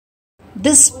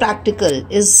This practical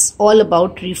is all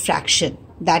about refraction,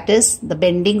 that is the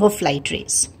bending of light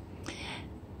rays.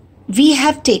 We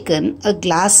have taken a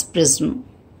glass prism.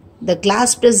 The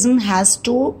glass prism has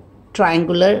two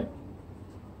triangular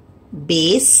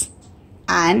base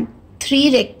and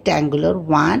three rectangular,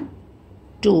 1,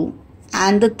 2,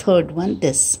 and the third one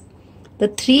this. The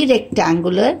three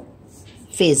rectangular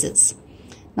faces.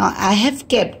 Now I have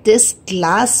kept this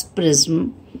glass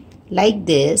prism like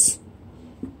this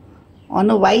on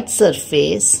a white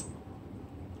surface,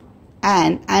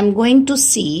 and I'm going to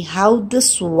see how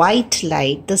this white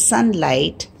light, the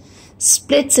sunlight,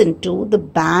 splits into the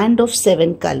band of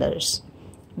 7 colors,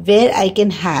 where I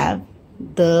can have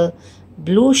the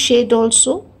blue shade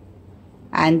also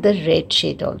and the red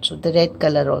shade also, the red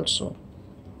color also.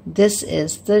 This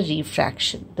is the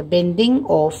refraction, the bending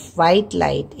of white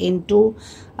light into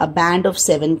a band of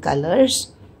 7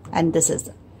 colors, and this is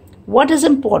what is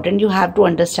important you have to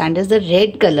understand is the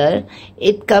red color,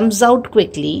 it comes out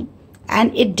quickly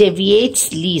and it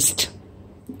deviates least,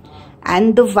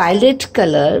 and the violet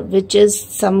color, which is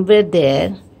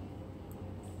somewhere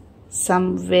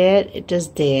it is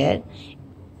there,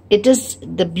 it is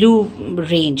the blue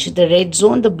range, the red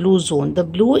zone, the blue zone. The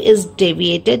blue is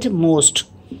deviated most.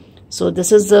 So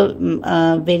this is a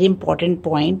very important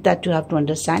point that you have to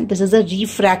understand. This is a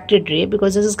refracted ray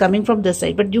because this is coming from this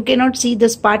side, but you cannot see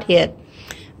this part here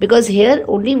because here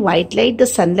only white light, the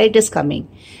sunlight is coming.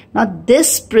 Now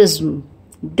this prism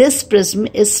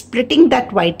is splitting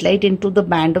that white light into the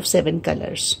band of 7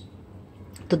 colors.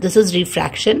 So this is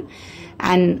refraction,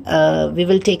 and we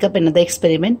will take up another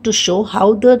experiment to show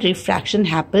how the refraction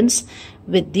happens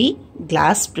with the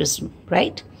glass prism,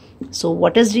 right? So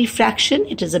what is refraction?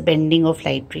 It is a bending of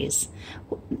light rays.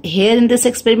 Here in this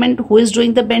experiment, who is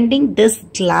doing the bending? This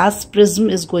glass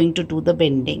prism is going to do the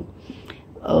bending.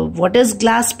 What is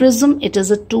glass prism? It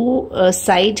is a two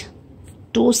side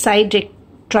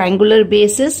triangular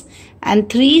bases and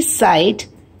three side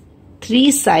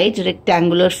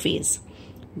rectangular face.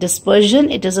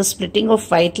 Dispersion, it is a splitting of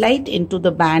white light into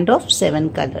the band of 7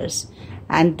 colors,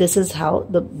 and this is how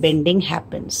the bending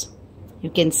happens. You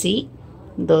can see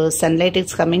the sunlight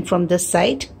is coming from this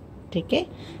side, okay,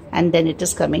 and then it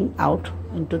is coming out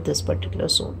into this particular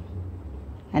zone.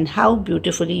 And how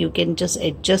beautifully you can just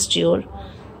adjust your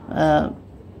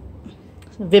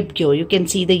VIBGYOR. You can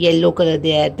see the yellow color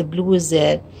there, the blue is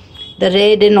there, the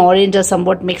red and orange are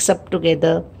somewhat mixed up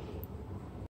together.